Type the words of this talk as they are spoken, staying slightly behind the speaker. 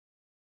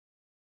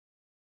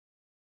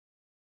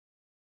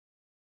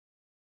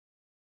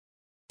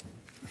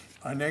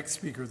Our next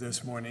speaker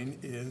this morning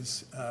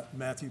is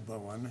Matthew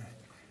Bowen.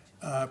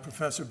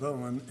 Professor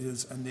Bowen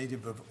is a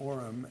native of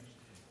Orem,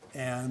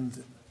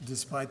 and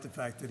despite the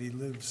fact that he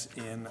lives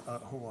in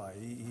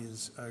Hawaii, he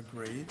is a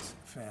great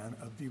fan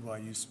of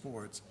BYU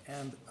sports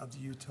and of the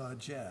Utah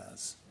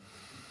Jazz.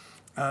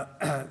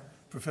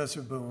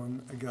 Professor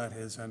Bowen got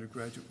his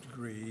undergraduate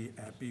degree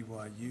at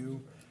BYU,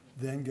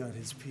 then got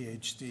his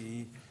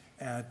PhD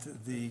at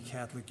the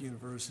Catholic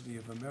University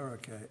of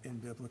America in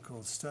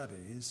Biblical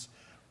Studies.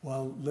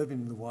 While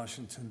living in the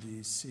Washington,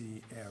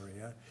 D.C.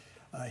 area,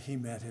 he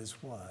met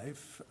his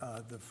wife,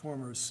 the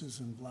former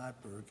Susan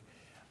Blackberg.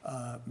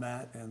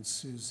 Matt and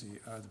Susie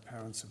are the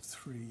parents of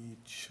 3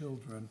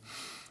 children.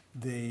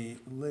 They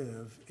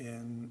live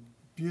in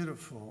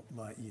beautiful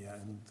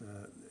Laia, and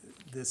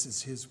this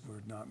is his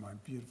word, not mine,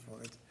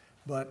 beautiful.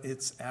 But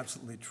it's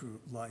absolutely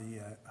true,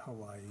 Laia,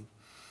 Hawaii,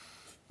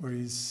 where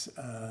he's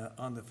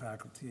on the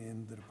faculty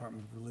in the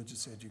Department of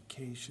Religious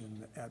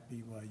Education at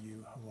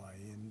BYU, Hawaii.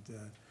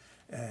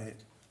 And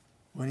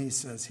when he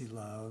says he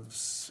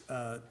loves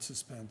to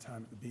spend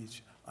time at the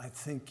beach, I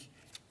think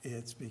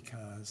it's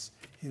because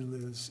he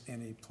lives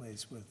in a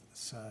place with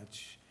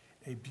such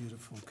a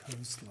beautiful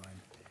coastline.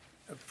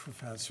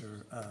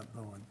 Professor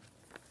Bowen.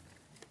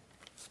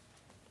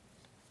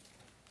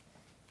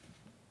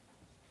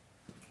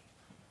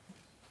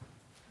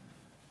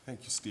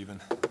 Thank you, Stephen.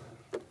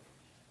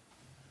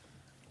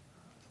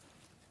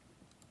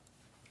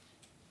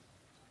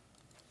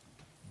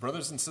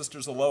 Brothers and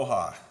sisters,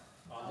 aloha.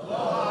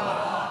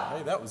 Aloha.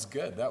 Hey, that was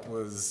good. That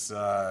was,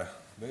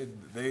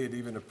 they'd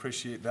even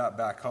appreciate that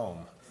back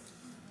home.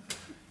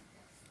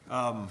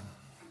 My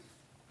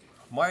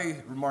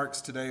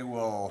remarks today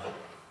will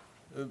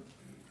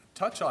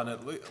touch on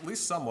at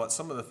least somewhat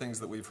some of the things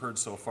that we've heard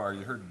so far.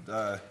 You heard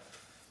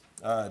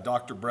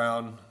Dr.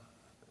 Brown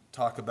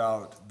talk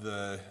about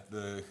the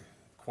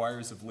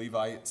choirs of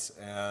Levites,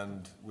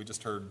 and we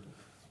just heard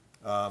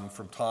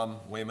from Tom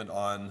Wayman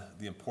on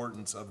the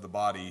importance of the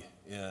body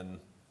in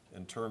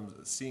terms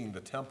of seeing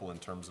the temple in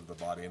terms of the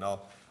body, and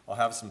I'll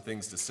have some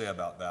things to say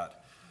about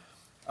that.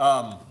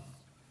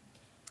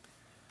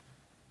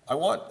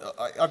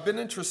 I've been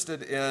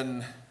interested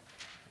in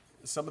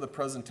some of the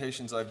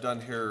presentations I've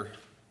done here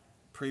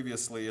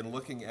previously in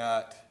looking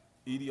at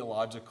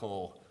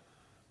ideological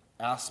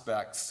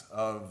aspects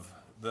of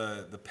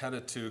the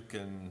Pentateuch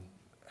and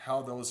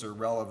how those are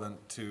relevant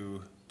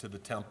to the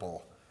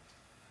temple.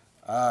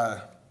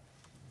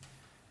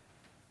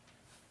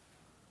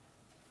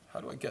 How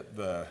do I get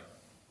the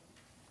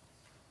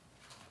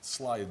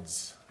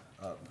slides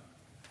up?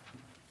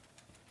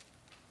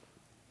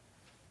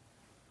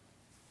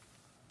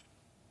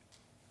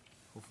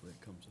 Hopefully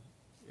it comes up.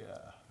 Yeah,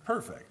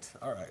 perfect.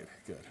 All right,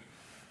 good.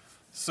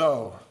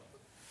 So,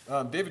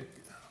 David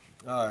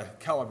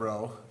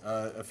Calabro,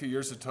 a few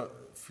years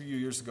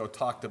ago,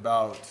 talked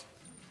about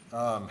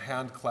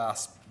hand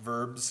clasp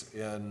verbs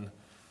in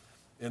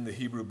the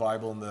Hebrew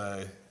Bible,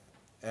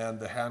 and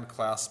the hand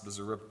clasp is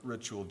a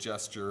ritual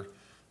gesture.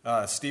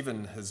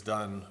 Stephen has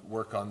done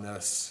work on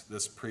this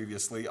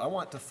previously. I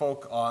want to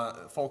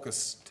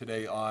focus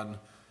today on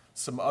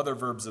some other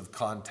verbs of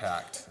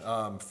contact.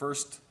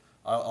 First,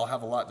 I'll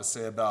have a lot to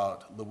say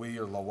about Lewi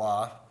or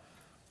Lawa,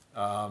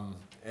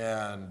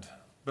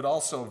 but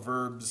also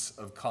verbs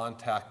of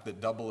contact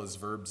that double as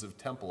verbs of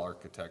temple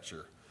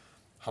architecture.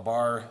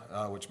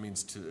 Habar, which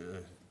means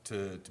to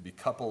be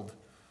coupled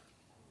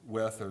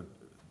with or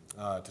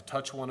to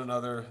touch one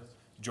another,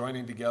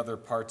 joining together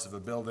parts of a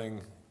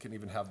building, can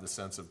even have the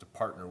sense of to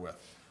partner with.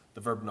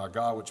 The verb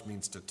naga, which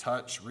means to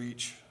touch,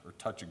 reach, or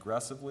touch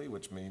aggressively,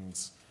 which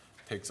means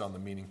takes on the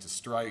meaning to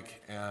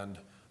strike, and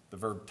the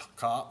verb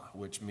taka,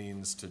 which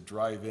means to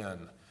drive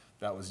in.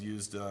 That was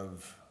used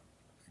of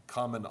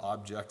common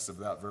objects of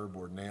that verb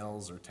were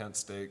nails or tent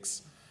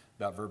stakes.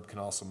 That verb can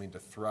also mean to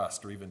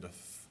thrust or even to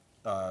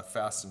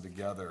fasten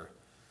together.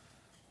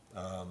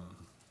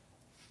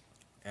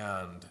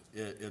 And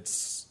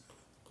it's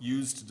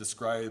used to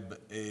describe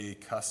a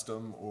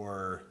custom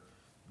or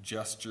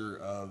gesture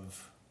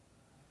of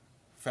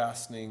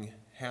fastening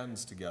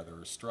hands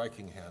together or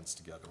striking hands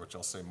together, which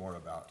I'll say more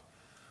about.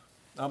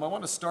 I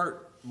want to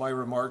start my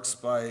remarks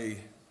by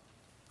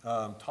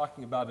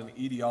talking about an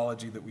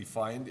etiology that we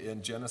find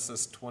in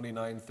Genesis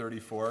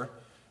 29:34,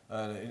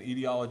 an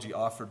etiology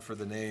offered for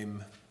the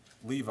name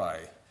Levi.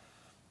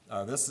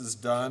 This is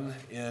done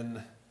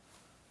in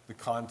the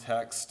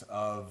context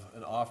of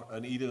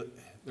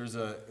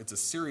it's a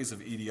series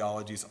of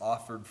etiologies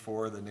offered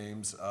for the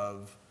names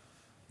of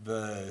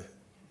the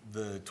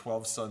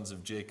 12 sons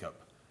of Jacob.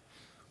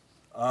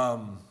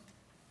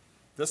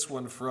 This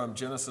one from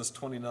Genesis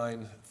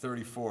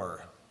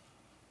 29:34,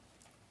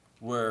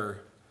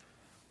 where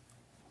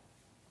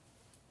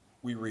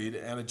we read,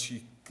 "And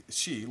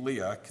she,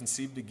 Leah,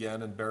 conceived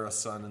again and bare a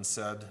son and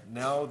said,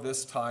 Now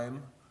this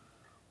time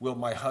will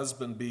my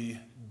husband be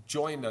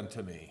joined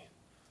unto me,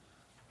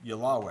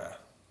 Yahweh,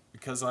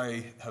 because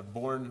I have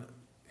borne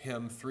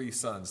him 3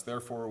 sons.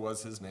 Therefore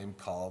was his name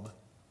called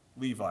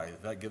Levi."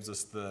 That gives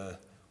us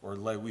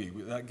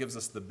Lewi. That gives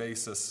us the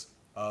basis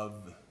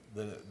of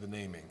the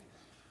naming.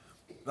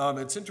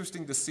 It's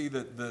interesting to see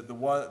that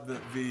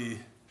the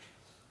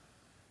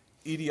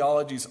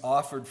etiologies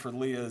offered for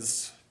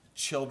Leah's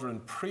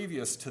children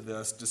previous to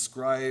this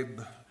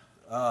describe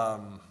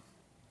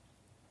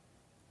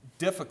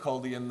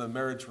difficulty in the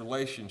marriage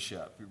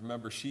relationship.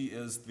 Remember, she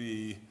is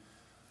the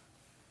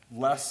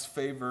less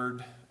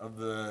favored of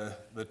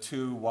the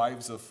two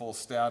wives of full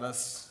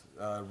status.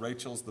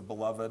 Rachel's the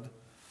beloved.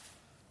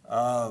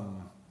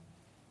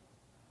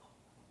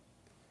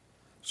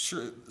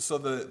 Sure. So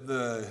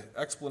the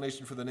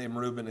explanation for the name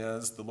Reuben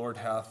is, the Lord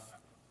hath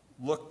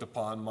looked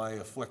upon my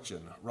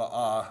affliction,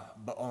 Ra'ah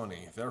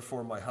Ba'oni,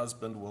 therefore my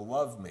husband will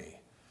love me.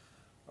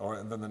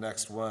 And then the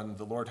next one,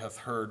 the Lord hath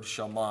heard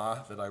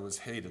Shammah, that I was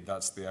hated.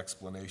 That's the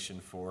explanation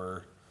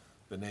for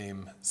the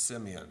name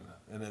Simeon.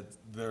 And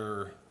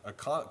they're a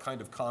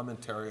kind of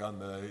commentary on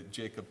the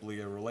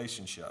Jacob-Leah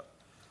relationship.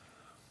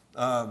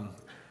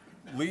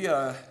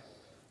 Leah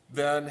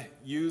then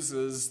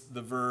uses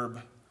the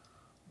verb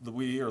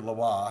Lewi or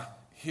Lawa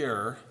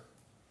here,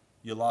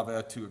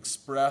 Yalava, to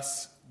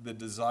express the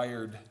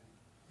desired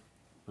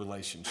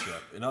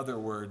relationship. In other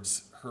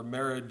words, the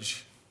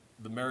marriage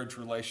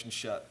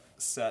relationship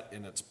set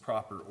in its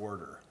proper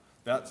order.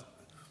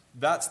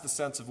 That's the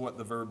sense of what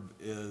the verb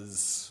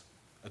is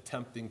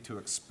attempting to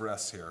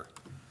express here.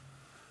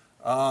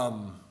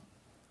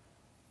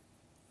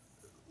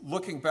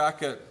 Looking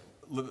back at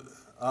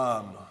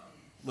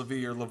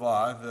Levi or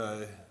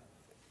Levi,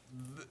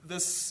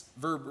 this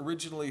verb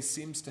originally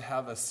seems to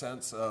have a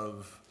sense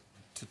of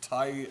to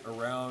tie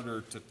around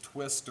or to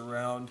twist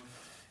around,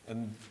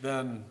 and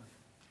then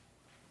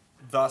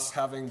thus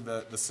having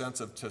the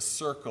sense of to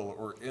circle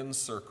or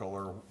encircle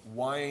or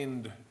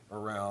wind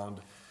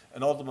around,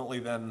 and ultimately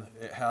then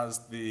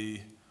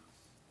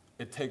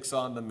it takes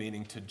on the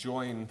meaning to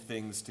join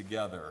things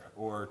together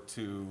or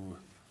to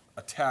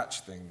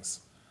attach things.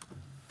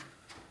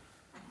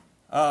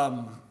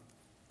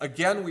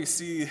 Again, we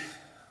see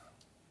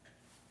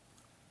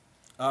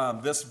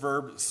this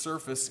verb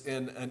surface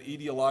in an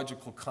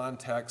etiological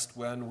context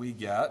when we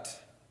get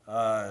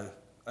an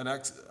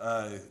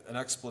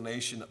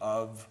explanation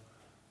of,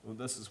 well,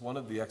 this is one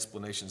of the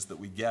explanations that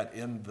we get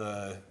in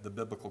the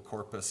biblical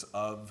corpus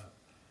of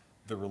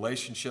the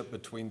relationship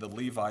between the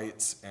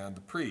Levites and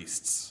the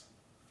priests.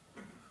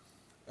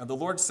 And the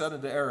Lord said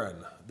unto Aaron,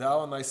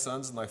 thou and thy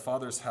sons and thy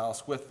father's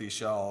house with thee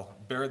shall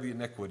bear the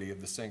iniquity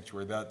of the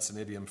sanctuary. That's an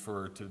idiom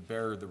for to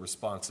bear the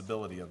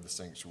responsibility of the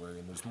sanctuary,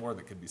 and there's more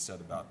that could be said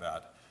about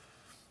that.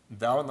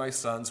 Thou and thy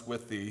sons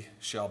with thee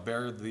shall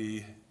bear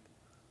the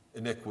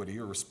iniquity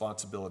or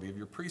responsibility of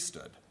your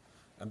priesthood.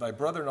 And thy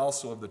brethren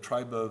also of the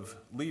tribe of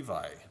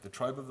Levi, the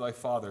tribe of thy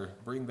father,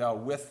 bring thou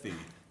with thee,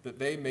 that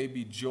they may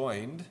be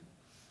joined,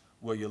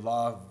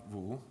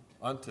 Yalavu,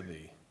 unto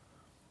thee.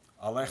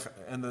 Alecha,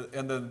 and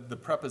the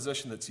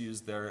preposition that's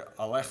used there,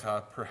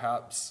 alecha,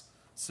 perhaps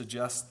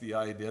suggests the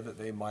idea that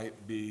they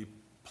might be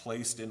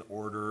placed in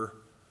order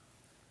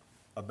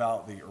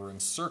about thee or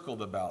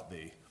encircled about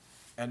thee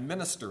and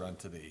minister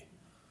unto thee.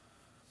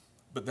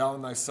 But thou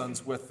and thy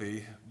sons with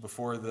thee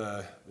before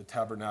the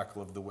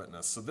tabernacle of the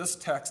witness. So this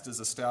text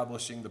is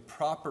establishing the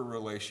proper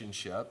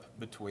relationship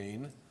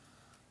between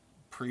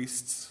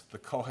priests, the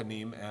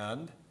Kohanim,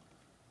 and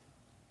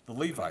the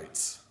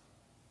Levites.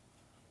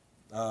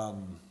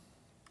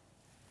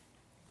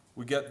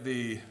 We get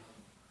the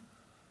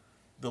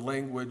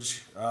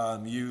language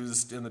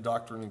used in the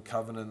Doctrine and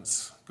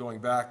Covenants going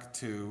back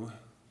to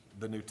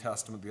the New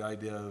Testament, the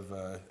idea of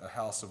a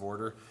house of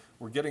order.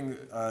 We're getting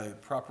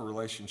proper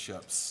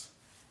relationships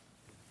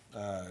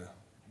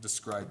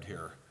described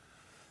here.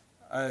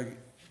 A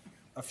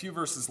few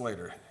verses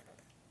later,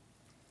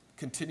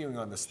 continuing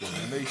on this thing,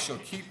 and they shall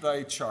keep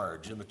thy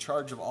charge, and the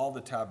charge of all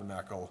the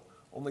tabernacle,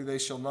 only they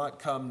shall not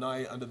come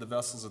nigh unto the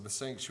vessels of the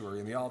sanctuary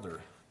and the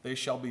altar. They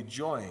shall be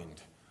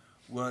joined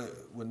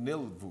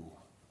nilvu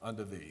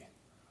unto thee.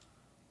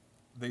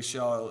 They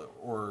shall,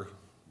 or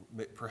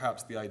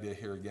perhaps the idea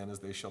here again is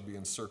they shall be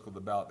encircled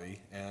about thee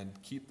and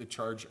keep the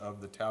charge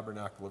of the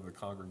tabernacle of the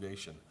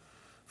congregation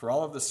for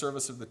all of the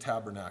service of the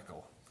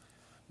tabernacle.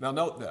 Now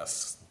note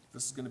this.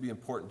 This is going to be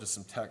important to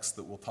some texts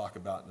that we'll talk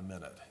about in a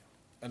minute.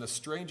 And a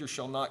stranger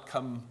shall not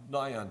come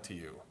nigh unto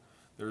you.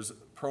 There's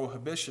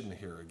prohibition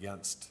here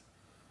against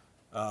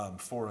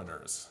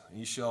foreigners.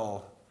 Ye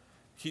shall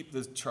keep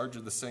the charge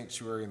of the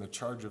sanctuary and the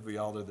charge of the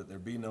altar, that there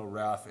be no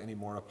wrath any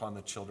more upon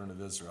the children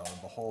of Israel.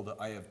 And behold,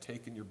 I have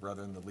taken your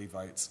brethren, the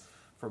Levites,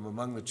 from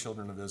among the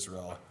children of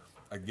Israel,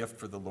 a gift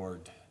for the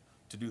Lord,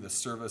 to do the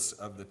service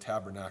of the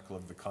tabernacle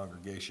of the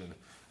congregation.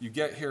 You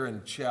get here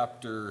in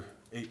chapter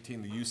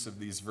 18 the use of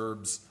these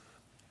verbs,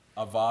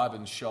 avad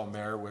and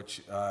shomer,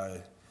 which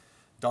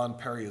Don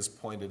Perry has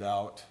pointed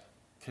out,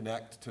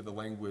 connect to the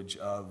language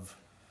of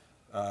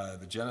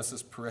the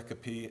Genesis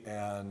pericope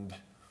and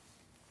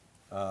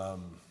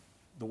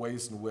the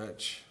ways in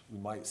which we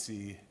might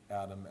see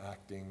Adam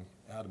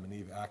and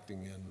Eve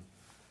acting in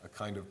a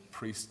kind of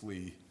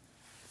priestly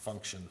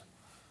function.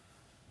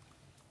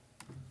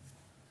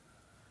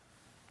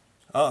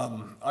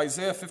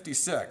 Isaiah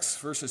 56,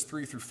 verses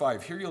 3 through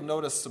 5. Here you'll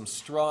notice some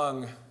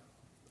strong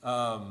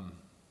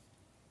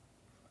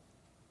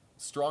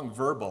strong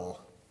verbal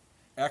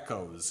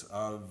echoes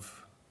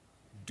of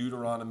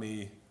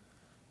Deuteronomy,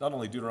 not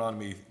only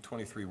Deuteronomy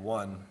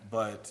 23:1,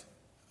 but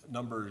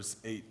Numbers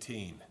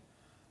 18,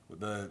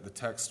 the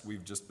text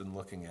we've just been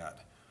looking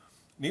at.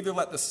 Neither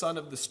let the son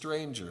of the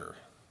stranger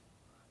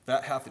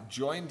that hath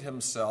joined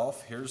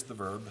himself, here's the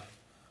verb,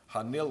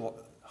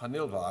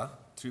 hanilva,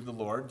 to the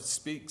Lord,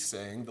 speak,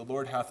 saying, the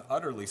Lord hath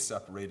utterly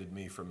separated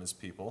me from his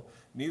people.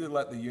 Neither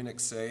let the eunuch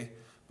say,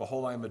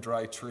 behold, I am a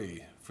dry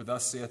tree. For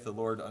thus saith the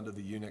Lord unto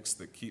the eunuchs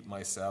that keep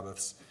my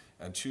Sabbaths,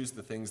 and choose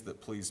the things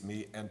that please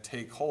me, and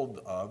take hold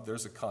of,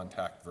 there's a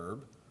contact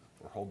verb,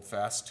 or hold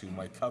fast to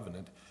my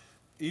covenant.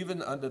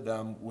 Even unto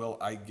them will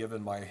I give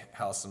in my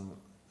house and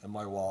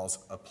my walls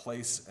a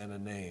place and a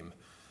name.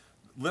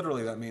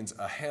 Literally, that means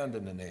a hand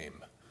and a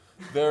name.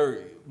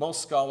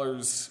 Most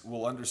scholars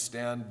will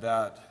understand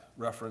that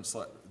reference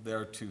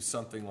there to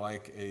something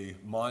like a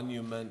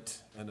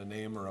monument and a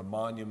name, or a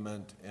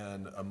monument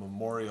and a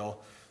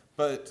memorial.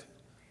 But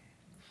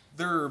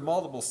there are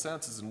multiple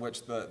senses in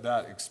which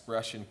that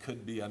expression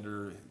could be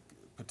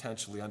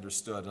potentially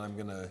understood, and I'm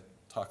going to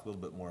talk a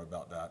little bit more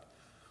about that.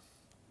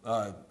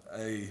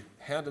 A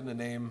hand in a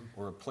name,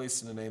 or a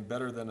place in a name,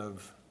 better than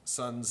of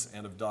sons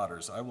and of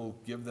daughters. I will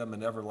give them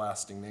an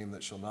everlasting name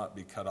that shall not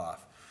be cut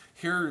off.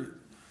 Here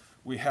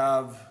we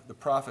have the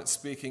prophet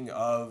speaking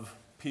of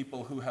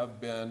people who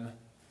have been,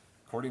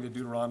 according to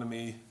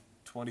Deuteronomy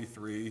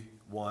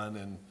 23:1,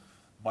 and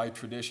by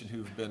tradition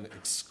who've been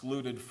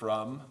excluded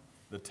from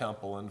the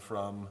temple and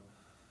from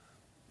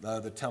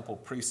the temple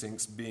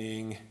precincts,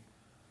 being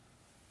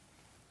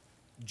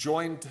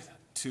joined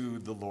to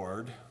the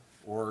Lord,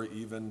 or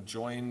even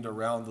joined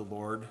around the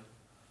Lord,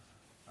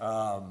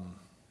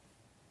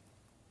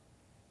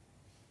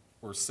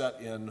 or set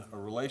in a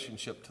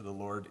relationship to the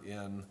Lord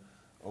in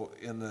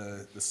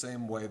the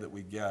same way that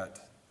we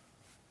get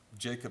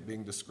Jacob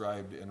being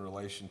described in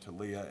relation to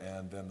Leah,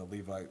 and then the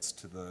Levites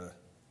to the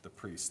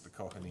priests, the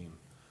Kohanim.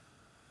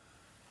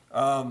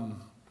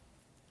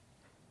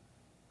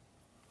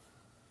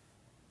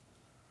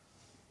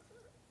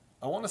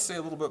 I want to say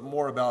a little bit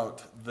more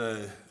about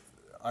the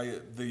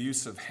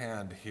use of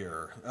hand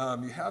here.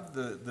 You have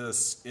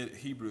this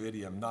Hebrew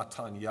idiom,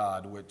 natan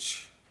yad,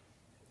 which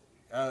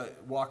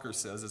Walker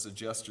says as a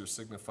gesture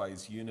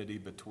signifies unity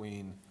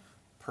between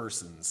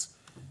persons.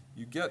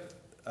 You get,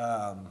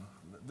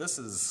 this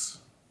is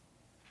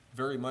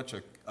very much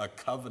a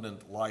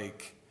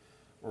covenant-like,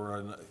 or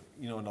an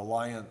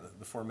alliance,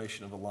 the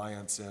formation of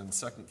alliance in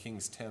 2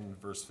 Kings 10,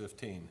 verse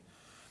 15.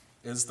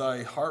 Is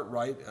thy heart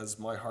right as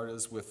my heart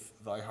is with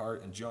thy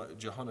heart? And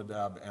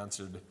Jehonadab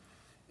answered,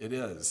 it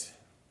is.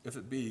 If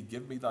it be,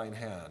 give me thine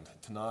hand.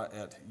 Tana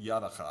et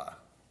yadacha.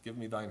 Give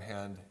me thine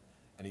hand.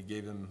 And he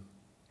gave him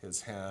his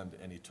hand,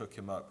 and he took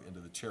him up into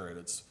the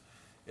chariot.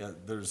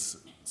 There's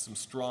some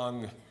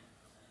strong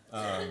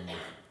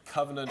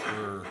covenant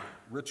or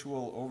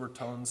ritual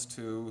overtones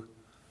to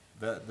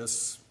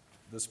this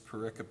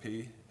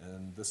pericope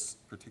and this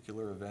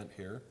particular event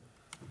here.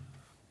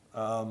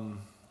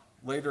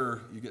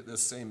 Later, you get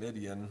this same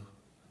idiom,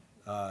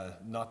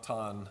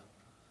 natan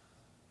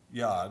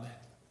yad,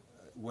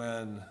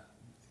 when,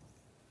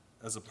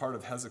 as a part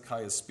of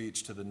Hezekiah's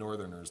speech to the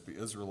northerners,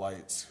 the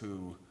Israelites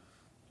who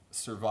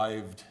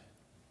survived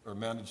or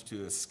managed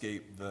to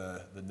escape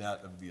the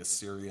net of the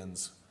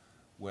Assyrians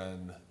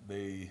when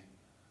they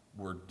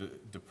were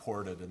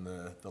deported in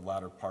the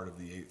latter part of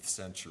the 8th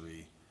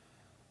century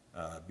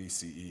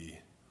BCE.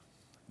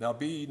 Now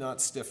be ye not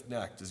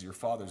stiff-necked as your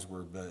fathers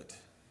were, but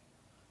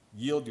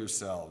yield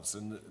yourselves.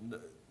 And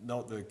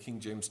note the King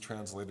James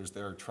translators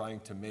there are trying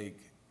to make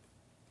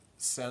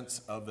sense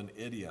of an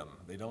idiom.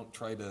 They don't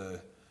try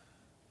to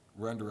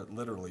render it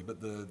literally, but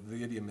the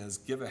idiom is,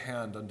 give a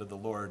hand unto the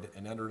Lord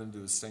and enter into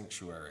his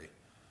sanctuary,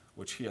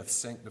 which he hath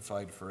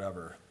sanctified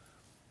forever,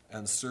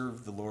 and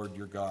serve the Lord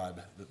your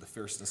God, that the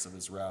fierceness of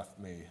his wrath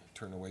may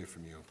turn away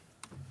from you.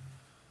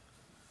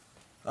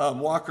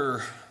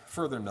 Walker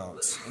further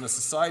notes, in a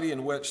society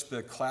in which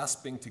the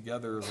clasping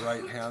together of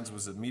right hands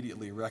was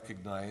immediately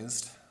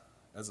recognized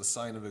as a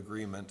sign of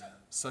agreement,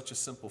 such a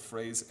simple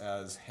phrase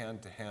as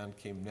hand to hand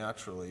came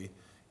naturally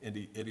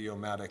into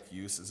idiomatic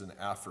use as an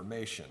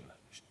affirmation,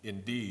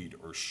 indeed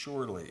or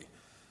surely.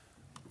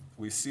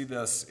 We see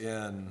this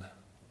in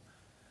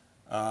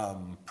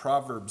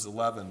Proverbs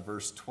 11,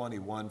 verse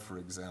 21, for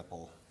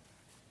example.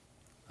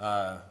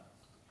 The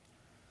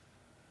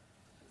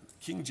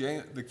King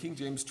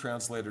James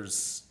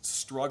translators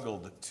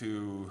struggled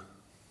to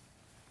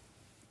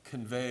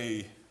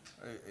convey,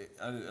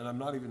 and I'm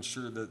not even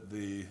sure that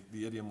the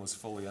idiom was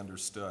fully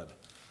understood.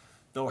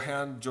 Though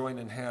hand join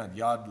in hand,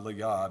 yad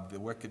liyad, the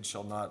wicked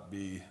shall not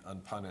be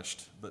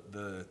unpunished, but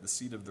the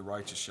seed of the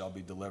righteous shall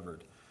be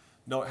delivered.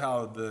 Note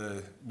how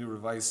the New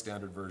Revised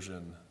Standard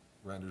Version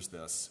renders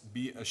this.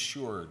 Be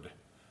assured,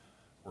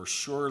 or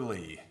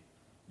surely,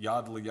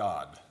 yad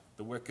liyad.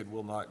 The wicked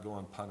will not go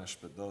unpunished,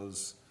 but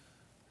those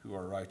who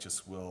are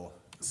righteous will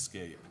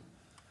escape.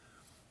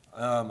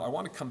 I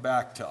want to come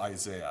back to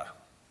Isaiah.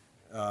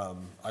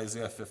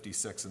 Isaiah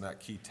 56 in that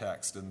key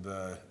text, and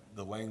the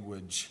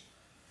language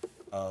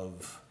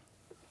of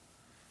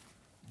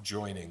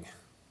joining.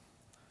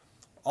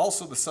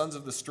 Also, the sons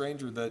of the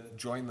stranger that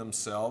join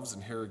themselves,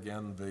 and here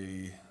again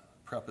the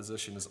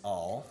preposition is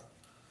all,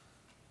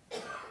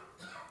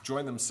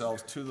 join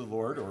themselves to the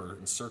Lord, or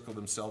encircle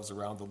themselves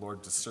around the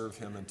Lord to serve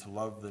him and to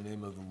love the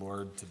name of the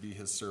Lord, to be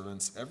his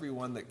servants.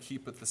 Everyone that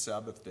keepeth the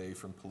Sabbath day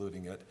from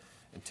polluting it,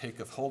 and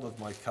taketh hold of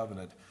my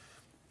covenant,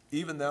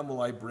 even them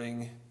will I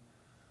bring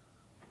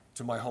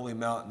to my holy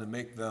mountain, and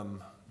make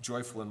them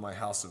joyful in my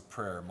house of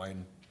prayer.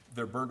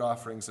 Their burnt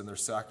offerings and their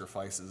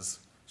sacrifices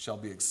shall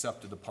be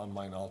accepted upon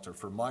mine altar.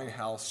 For my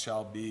house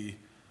shall be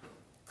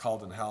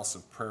called an house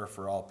of prayer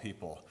for all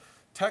people.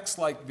 Texts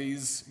like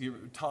these,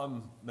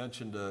 Tom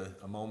mentioned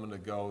a moment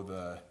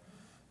ago,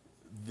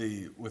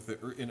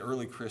 in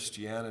early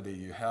Christianity,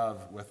 you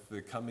have, with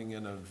the coming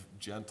in of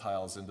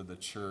Gentiles into the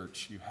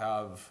church, you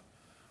have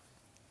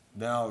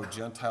now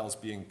Gentiles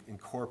being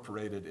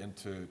incorporated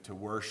into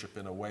worship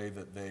in a way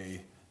that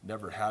they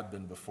never had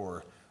been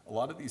before. A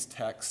lot of these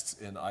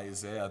texts in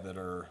Isaiah that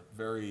are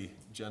very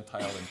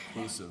Gentile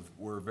inclusive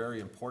were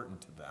very important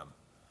to them.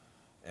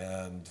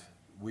 And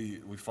we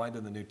find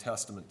in the New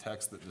Testament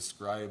texts that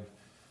describe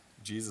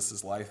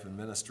Jesus' life and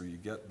ministry, you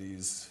get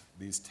these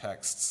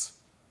texts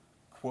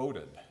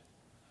quoted,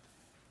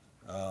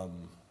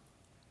 and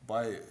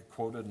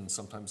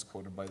sometimes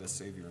quoted by the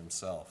Savior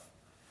himself.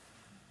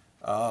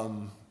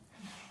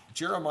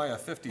 Jeremiah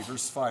 50,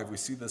 verse 5, we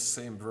see this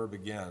same verb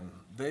again.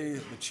 They,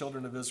 the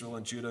children of Israel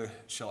and Judah,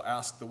 shall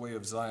ask the way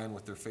of Zion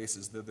with their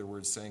faces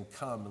thitherward, saying,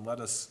 Come, and let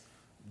us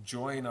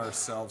join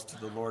ourselves to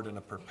the Lord in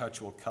a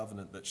perpetual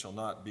covenant that shall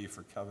not be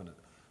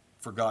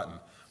forgotten.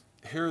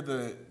 Here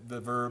the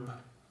verb,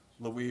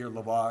 Levi or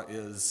Levi,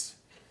 is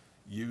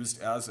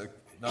used as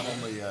not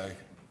only a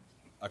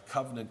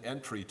covenant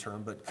entry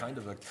term, but kind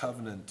of a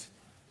covenant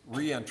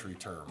re-entry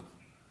term.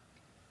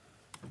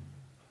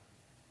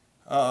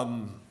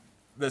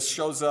 This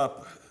shows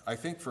up, I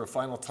think, for a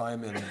final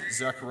time in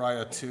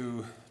Zechariah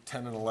 2,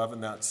 10 and 11.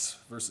 That's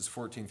verses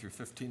 14 through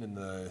 15 in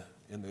the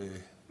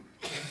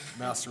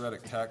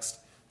Masoretic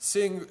text.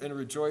 Sing and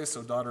rejoice,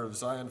 O daughter of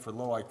Zion, for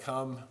lo, I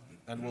come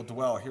and will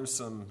dwell. Here's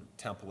some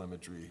temple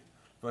imagery.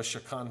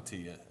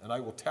 Vashakanti, and I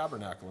will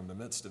tabernacle in the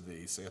midst of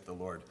thee, saith the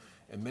Lord.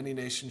 And many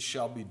nations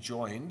shall be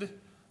joined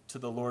to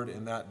the Lord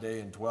in that day,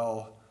 and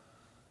dwell,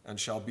 and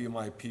shall be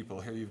my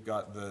people. Here you've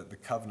got the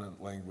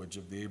covenant language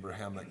of the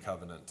Abrahamic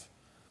covenant.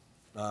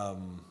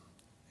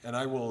 And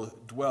I will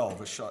dwell,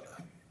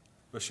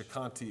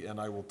 Vashakanti, and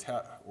I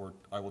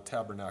will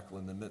tabernacle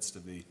in the midst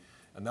of thee.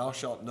 And thou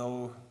shalt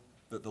know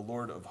that the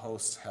Lord of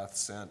hosts hath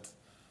sent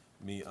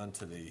me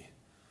unto thee.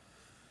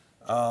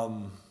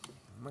 I'm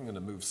going to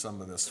move some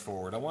of this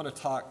forward. I want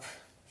to talk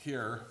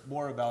here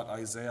more about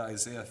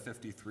Isaiah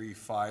 53,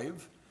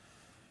 5.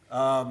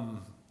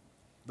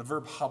 The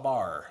verb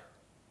habar.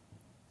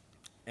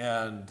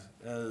 And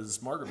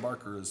as Margaret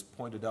Barker has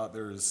pointed out,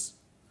 there's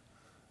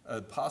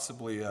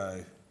possibly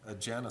a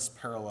Janus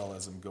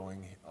parallelism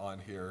going on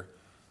here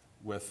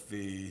with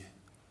the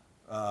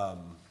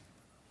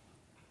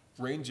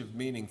range of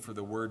meaning for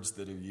the words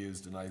that are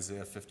used in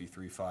Isaiah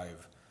 53,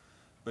 5.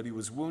 But he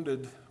was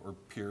wounded or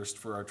pierced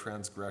for our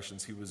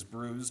transgressions. He was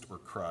bruised or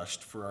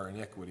crushed for our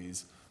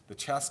iniquities. The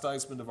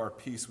chastisement of our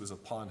peace was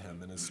upon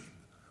him, and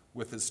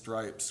with his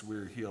stripes we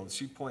are healed.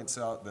 She points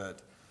out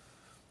that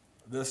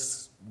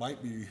this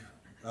might be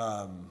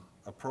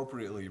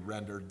appropriately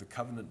rendered, the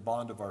covenant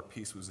bond of our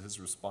peace was his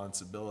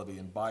responsibility,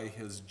 and by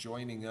his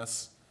joining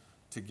us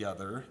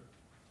together,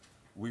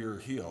 we are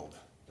healed.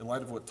 In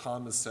light of what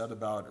Tom has said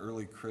about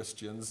early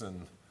Christians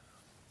and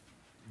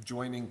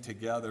joining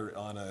together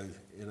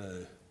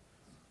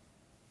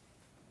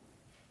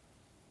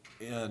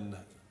in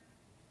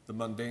the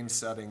mundane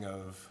setting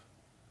of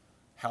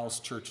house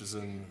churches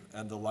and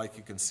the like,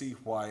 you can see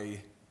why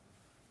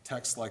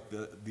texts like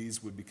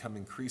these would become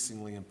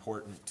increasingly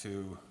important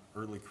to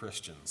early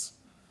Christians.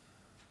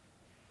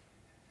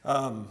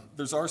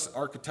 There's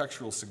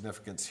architectural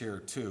significance here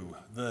too.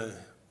 The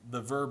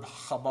verb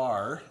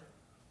habar,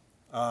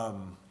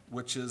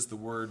 which is the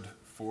word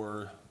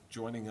for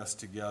joining us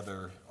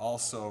together,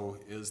 also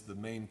is the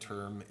main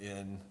term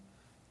in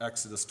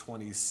Exodus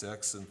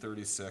 26 and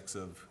 36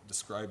 of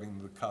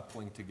describing the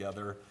coupling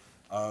together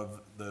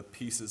of the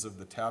pieces of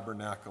the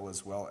tabernacle,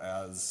 as well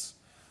as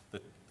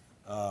the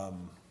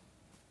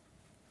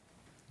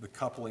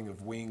coupling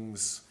of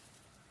wings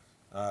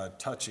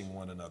touching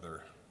one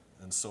another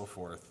and so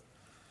forth.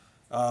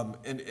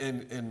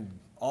 And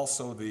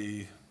also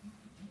the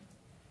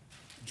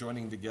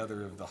joining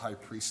together of the high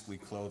priestly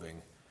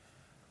clothing.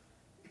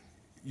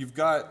 You've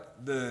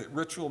got the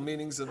ritual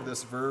meanings of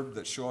this verb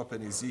that show up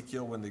in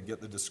Ezekiel when they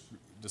get the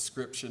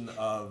description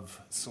of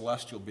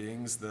celestial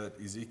beings that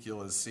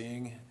Ezekiel is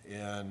seeing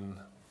and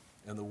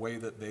the way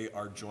that they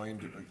are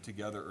joined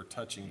together or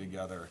touching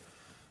together.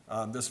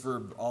 This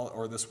word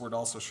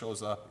also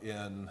shows up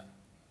in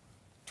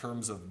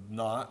terms of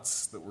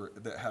knots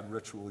that had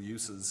ritual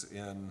uses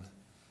in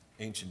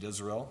ancient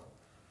Israel.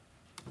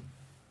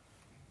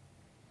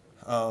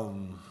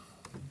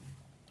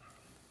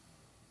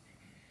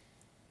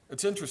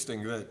 It's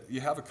interesting that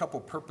you have a couple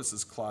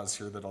purposes clause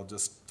here that I'll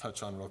just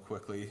touch on real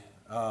quickly.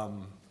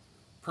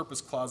 Purpose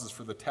clauses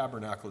for the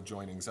tabernacle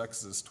joinings,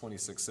 Exodus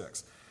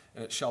 26:6.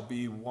 And it shall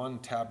be one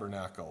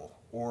tabernacle,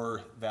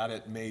 or that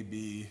it may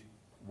be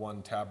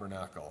one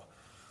tabernacle.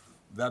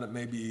 That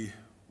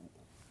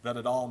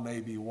it all may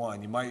be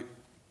one. You might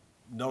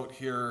note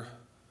here,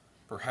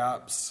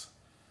 perhaps,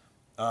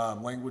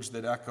 language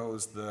that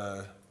echoes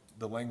the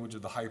language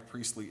of the high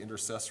priestly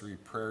intercessory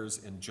prayers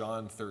in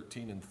John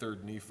 13 and 3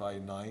 Nephi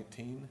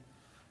 19,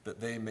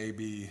 that they may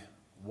be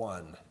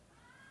one.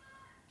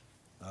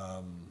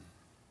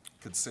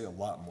 Could say a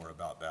lot more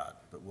about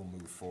that, but we'll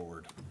move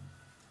forward.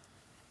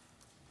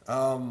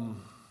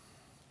 I'm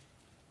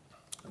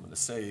going to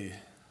say,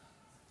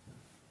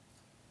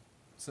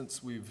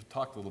 since we've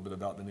talked a little bit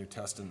about the New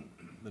Testament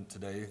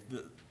today,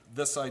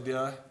 this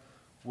idea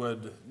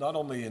would, not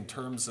only in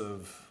terms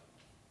of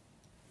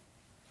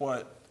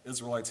what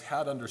Israelites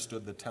had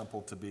understood the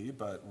temple to be,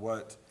 but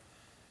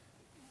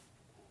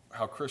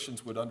how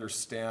Christians would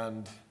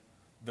understand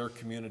their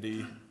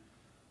community,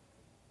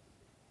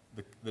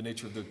 the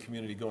nature of their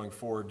community going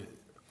forward.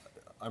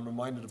 I'm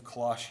reminded of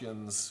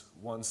Colossians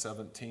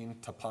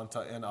 1:17,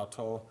 tapanta en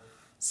auto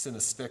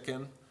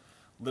synastiken.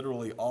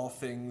 Literally, all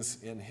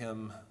things in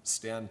him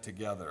stand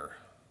together.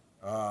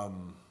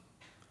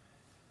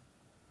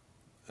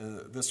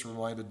 This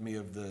reminded me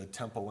of the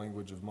temple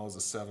language of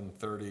Moses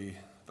 7:30.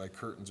 Thy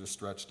curtains are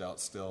stretched out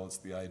still. It's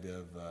the idea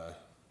of the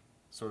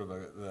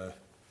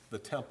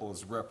temple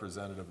is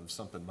representative of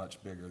something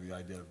much bigger, the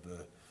idea of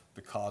the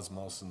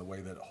cosmos and the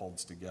way that it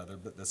holds together.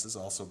 But this is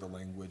also the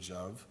language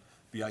of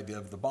the idea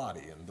of the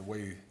body and the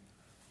way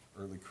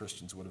early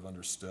Christians would have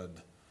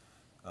understood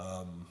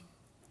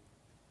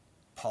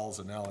Paul's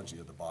analogy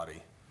of the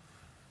body.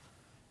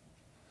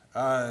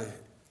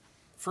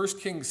 1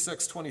 Kings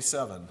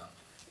 6:27.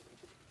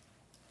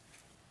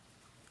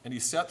 And he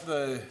set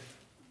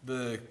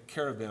the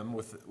cherubim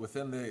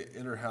within the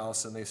inner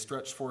house, and they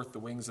stretched forth the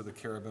wings of the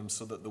cherubim,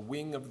 so that the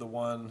wing of the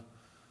one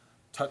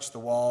touched the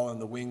wall, and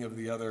the wing of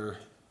the other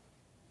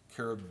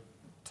cherub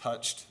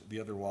touched the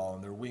other wall,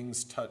 and their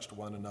wings touched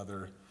one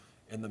another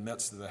in the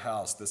midst of the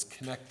house. This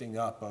connecting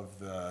up of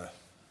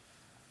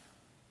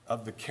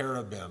the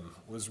cherubim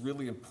was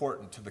really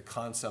important to the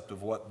concept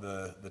of what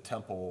the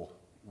temple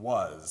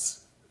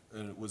was,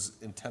 and it was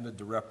intended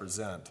to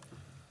represent.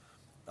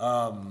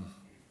 1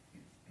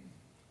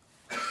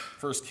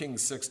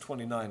 Kings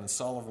 6:29, and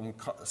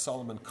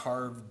Solomon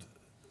carved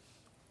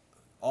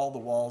all the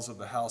walls of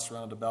the house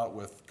round about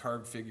with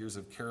carved figures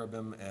of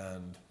cherubim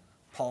and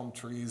palm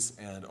trees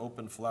and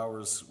open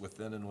flowers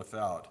within and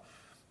without.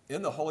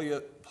 In the holy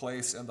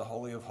place and the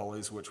Holy of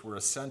Holies, which were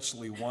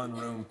essentially one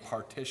room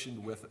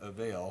partitioned with a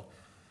veil,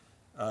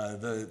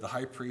 the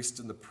high priest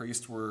and the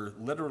priest were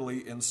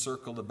literally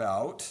encircled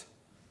about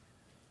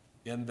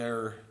in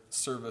their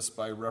service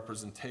by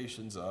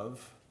representations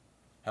of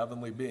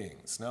heavenly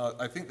beings. Now,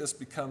 I think this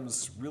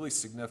becomes really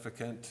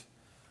significant.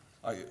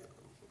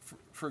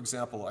 For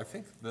example, I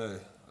think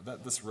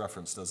that this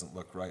reference doesn't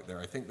look right there.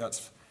 I think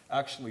that's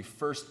actually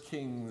 1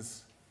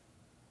 Kings,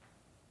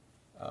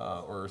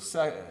 I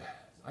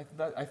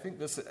think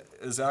this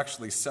is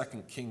actually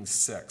 2 Kings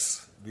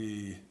 6,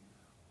 the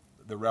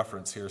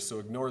reference here. So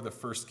ignore the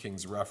 1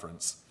 Kings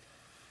reference.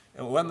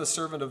 And when the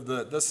servant of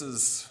this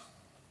is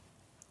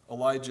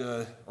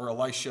Elijah or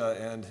Elisha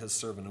and his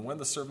servant. And when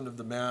the servant of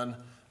the man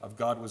of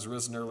God was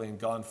risen early and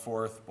gone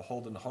forth,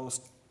 behold, an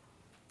host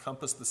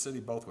compassed the city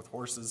both with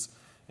horses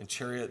and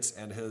chariots,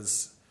 and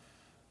his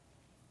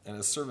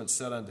servant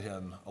said unto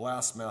him,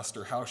 Alas,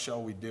 master, how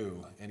shall we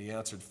do? And he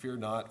answered, Fear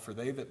not, for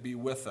they that be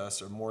with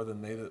us are more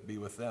than they that be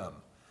with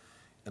them.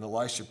 And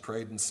Elisha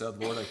prayed and said,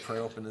 Lord, I pray,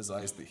 open his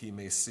eyes that he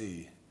may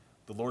see.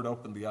 The Lord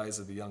opened the eyes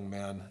of the young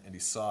man, and he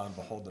saw, and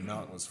behold, the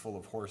mountain was full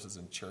of horses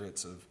and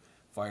chariots of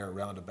fire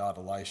round about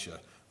Elisha.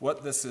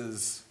 What this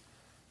is,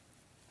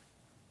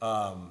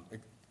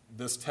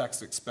 this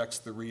text expects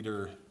the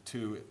reader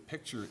to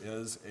picture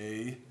is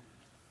a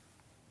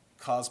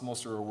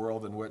cosmos or a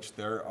world in which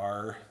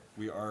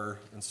we are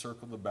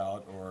encircled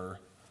about or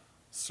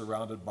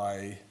surrounded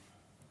by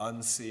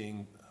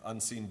unseen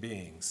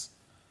beings.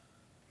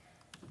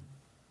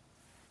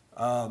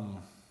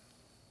 All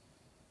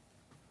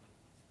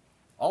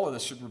of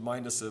this should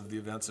remind us of the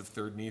events of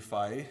 3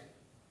 Nephi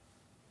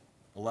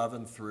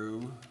 11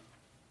 through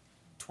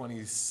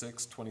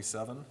 26,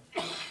 27.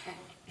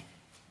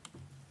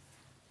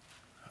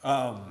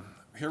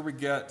 Here we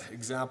get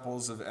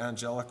examples of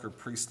angelic or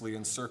priestly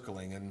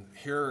encircling, and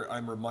here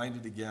I'm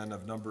reminded again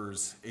of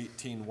Numbers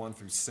 18, 1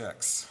 through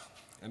 6.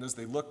 And as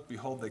they looked,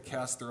 behold, they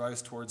cast their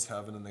eyes towards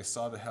heaven, and they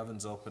saw the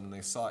heavens open, and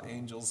they saw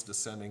angels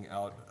descending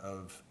out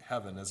of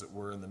heaven, as it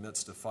were, in the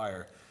midst of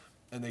fire.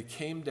 And they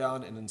came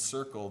down and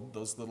encircled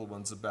those little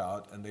ones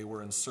about, and they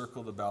were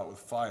encircled about with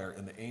fire,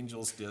 and the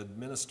angels did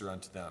minister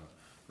unto them.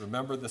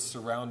 Remember the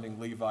surrounding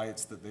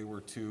Levites that they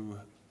were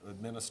to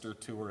administer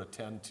to or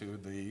attend to,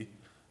 the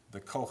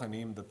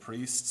Kohanim, the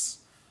priests.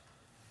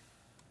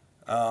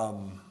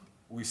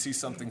 We see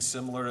something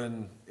similar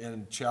in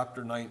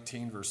chapter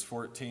 19, verse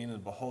 14.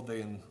 And behold,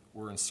 they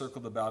were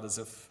encircled about as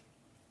if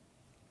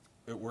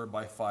it were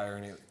by fire,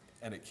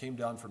 and it came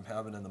down from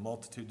heaven, and the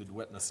multitude did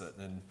witness it,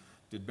 and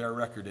did bear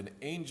record, and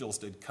angels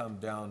did come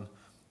down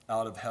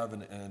out of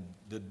heaven and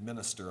did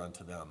minister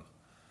unto them.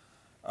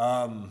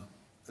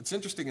 It's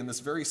interesting, in this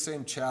very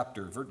same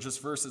chapter,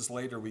 just verses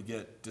later, we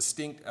get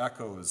distinct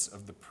echoes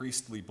of the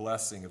priestly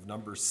blessing of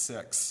Numbers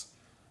 6,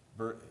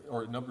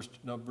 or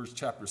Numbers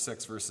chapter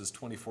 6, verses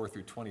 24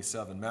 through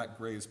 27. Matt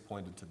Graves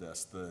pointed to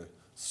this, the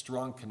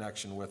strong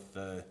connection with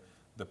the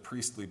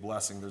priestly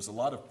blessing. There's a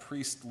lot of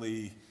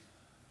priestly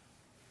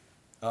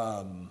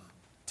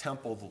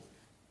temple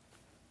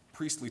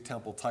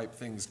type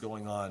things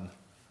going on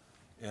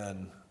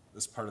in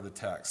this part of the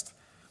text.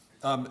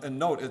 And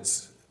note,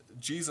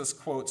 Jesus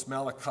quotes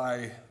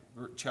Malachi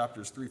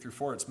chapters 3 through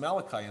 4. It's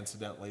Malachi,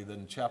 incidentally, that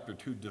in chapter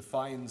 2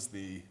 defines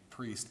the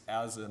priest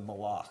as a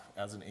malach,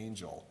 as an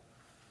angel.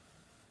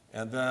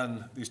 And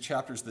then these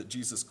chapters that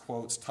Jesus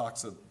quotes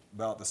talks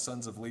about the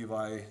sons of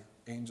Levi,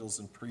 angels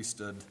and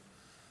priesthood,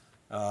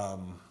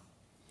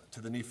 to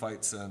the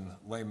Nephites and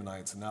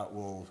Lamanites, and that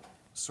will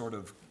sort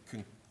of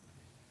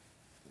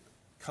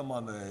come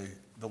on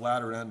the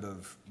latter end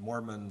of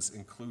Mormon's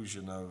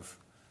inclusion of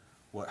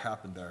what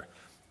happened there.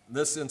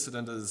 This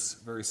incident is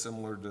very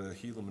similar to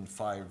Helaman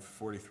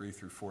 5:43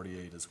 through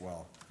 48 as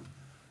well.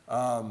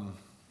 I'm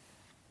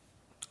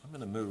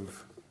going to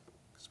move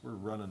because we're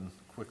running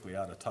quickly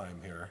out of time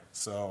here.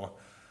 So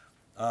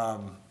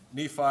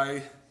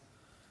Nephi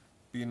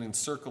being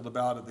encircled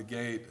about at the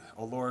gate.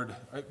 O Lord,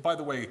 by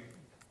the way,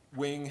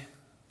 wing,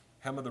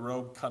 hem of the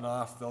robe,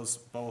 kanaf, those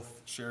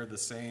both share the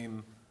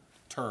same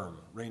term,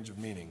 range of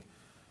meaning.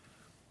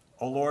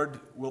 O Lord,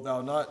 wilt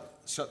thou not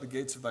shut the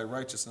gates of thy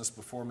righteousness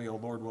before me? O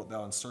Lord, wilt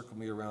thou encircle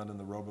me around in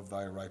the robe of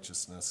thy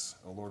righteousness?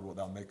 O Lord, wilt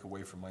thou make a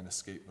way for mine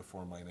escape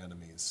before mine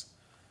enemies?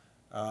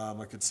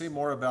 I could say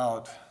more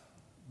about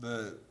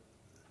the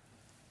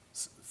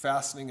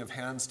fastening of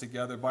hands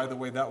together. By the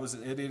way, that was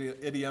an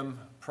idiom,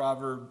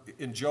 proverb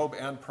in Job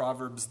and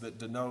Proverbs that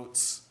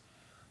denotes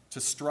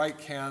to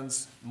strike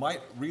hands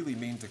might really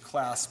mean to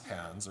clasp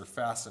hands or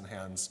fasten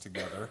hands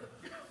together.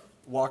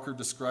 Walker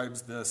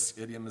describes this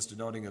idiom as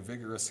denoting a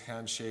vigorous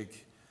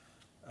handshake.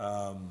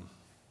 I'm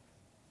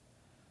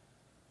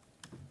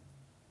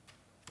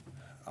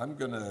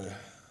going to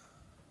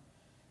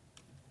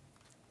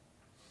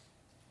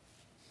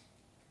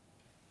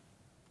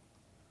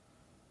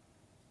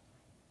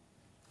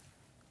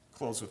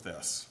close with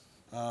this.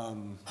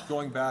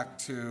 Going back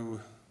to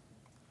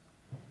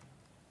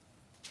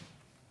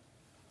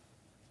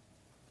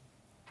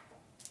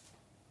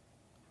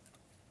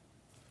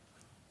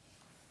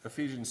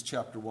Ephesians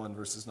chapter 1,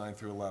 verses 9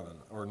 through 11,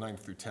 or 9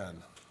 through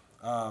 10.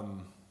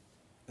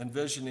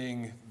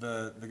 Envisioning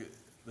the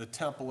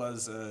temple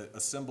as a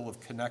symbol of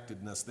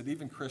connectedness, that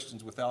even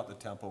Christians without the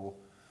temple,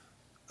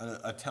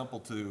 a temple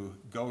to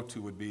go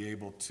to, would be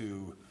able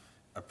to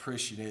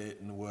appreciate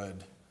and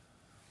would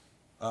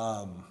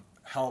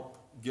help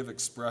give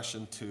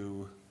expression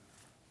to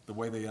the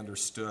way they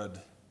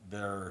understood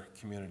their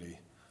community.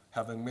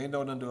 Having made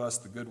known unto us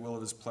the good will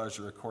of his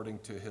pleasure, according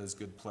to his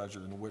good pleasure,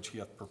 in which he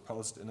hath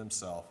proposed in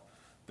himself,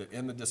 that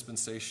in the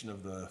dispensation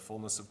of the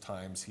fullness of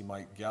times he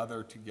might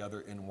gather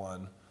together in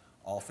one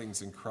all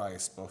things in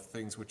Christ, both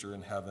things which are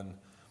in heaven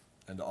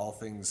and all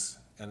things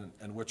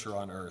and which are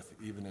on earth,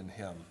 even in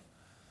him.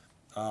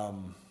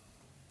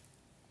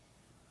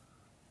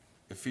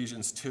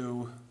 Ephesians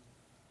 2,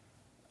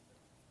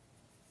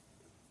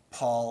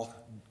 Paul,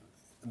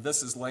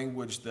 this is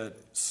language that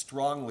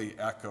strongly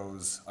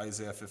echoes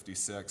Isaiah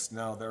 56.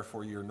 Now,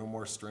 therefore, ye are no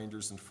more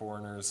strangers and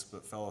foreigners,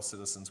 but fellow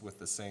citizens with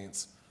the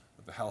saints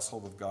of the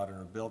household of God, and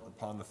are built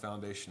upon the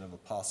foundation of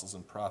apostles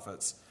and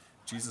prophets,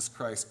 Jesus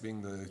Christ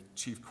being the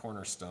chief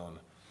cornerstone,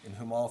 in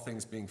whom all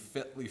things being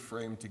fitly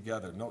framed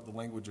together, note the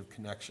language of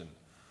connection,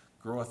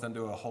 groweth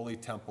unto a holy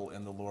temple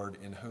in the Lord,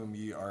 in whom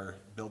ye are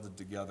builded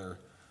together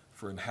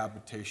for an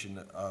habitation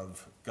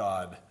of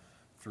God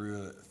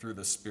through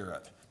the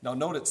Spirit. Now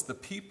note, it's the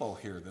people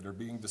here that are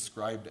being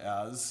described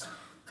as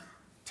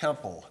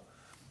temple.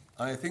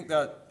 I think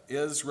that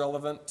is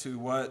relevant to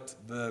what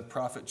the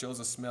prophet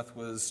Joseph Smith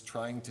was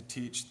trying to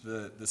teach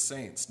the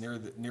saints near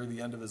the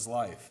end of his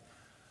life.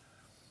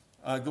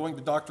 Going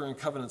to Doctrine and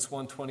Covenants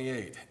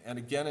 128, and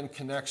again in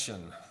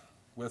connection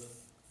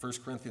with 1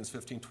 Corinthians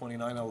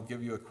 15:29, I will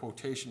give you a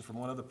quotation from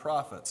one of the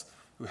prophets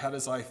who had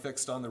his eye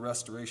fixed on the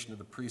restoration of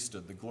the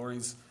priesthood, the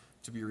glories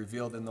to be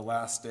revealed in the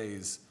last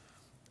days,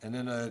 and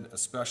in a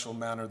special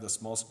manner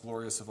this most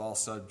glorious of all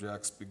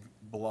subjects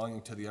belonging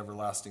to the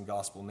everlasting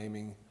gospel,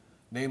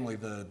 namely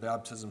the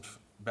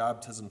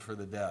baptism for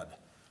the dead.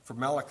 For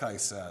Malachi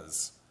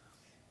says,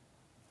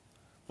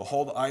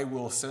 Behold, I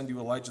will send you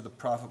Elijah the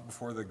prophet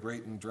before the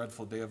great and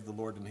dreadful day of the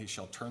Lord, and he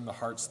shall turn the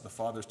hearts of the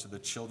fathers to the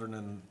children,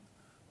 and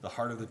the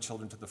heart of the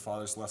children to the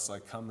fathers, lest I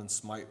come and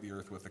smite the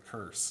earth with a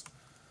curse.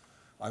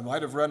 I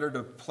might have rendered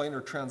a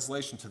plainer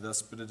translation to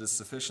this, but it is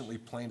sufficiently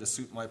plain to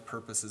suit my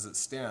purpose as it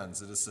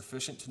stands. It is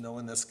sufficient to know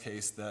in this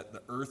case that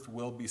the earth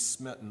will be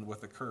smitten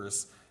with a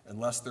curse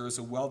unless there is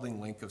a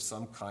welding link of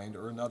some kind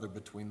or another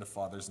between the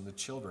fathers and the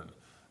children.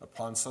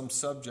 upon some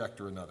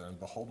subject or another. And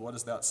behold, what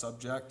is that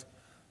subject?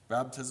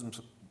 Baptism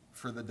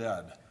for the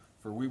dead.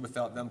 For we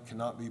without them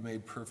cannot be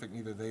made perfect,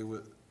 neither they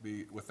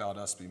without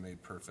us be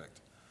made perfect.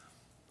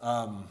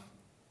 Then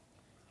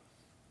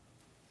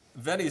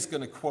he's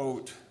going to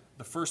quote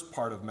the first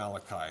part of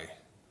Malachi,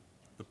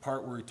 the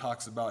part where he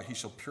talks about he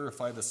shall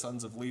purify the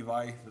sons of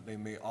Levi that they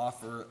may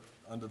offer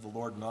unto the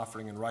Lord an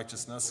offering in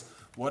righteousness.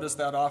 What is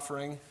that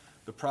offering?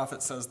 The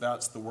prophet says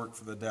that's the work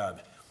for the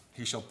dead.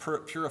 He shall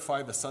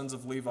purify the sons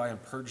of Levi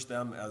and purge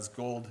them as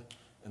gold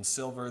and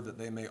silver that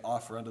they may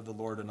offer unto the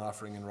Lord an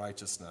offering in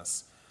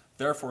righteousness.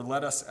 Therefore,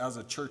 let us as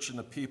a church and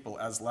a people,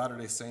 as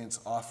Latter-day Saints,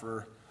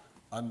 offer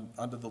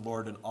unto the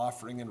Lord an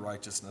offering in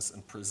righteousness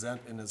and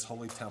present in his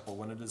holy temple,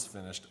 when it is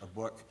finished, a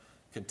book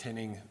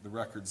containing the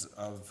records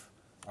of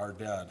our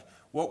dead.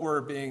 What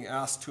we're being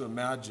asked to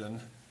imagine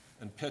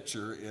and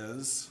picture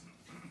is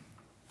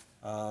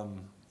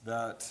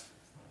that,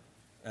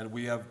 and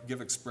we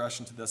give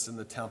expression to this in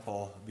the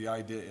temple, the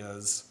idea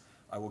is,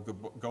 I will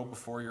go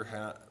before your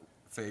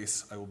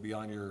face, I will be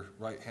on your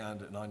right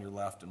hand and on your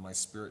left, and my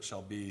spirit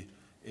shall be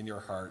in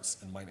your hearts,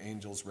 and mine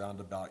angels round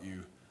about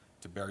you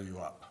to bear you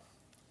up.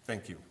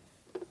 Thank you.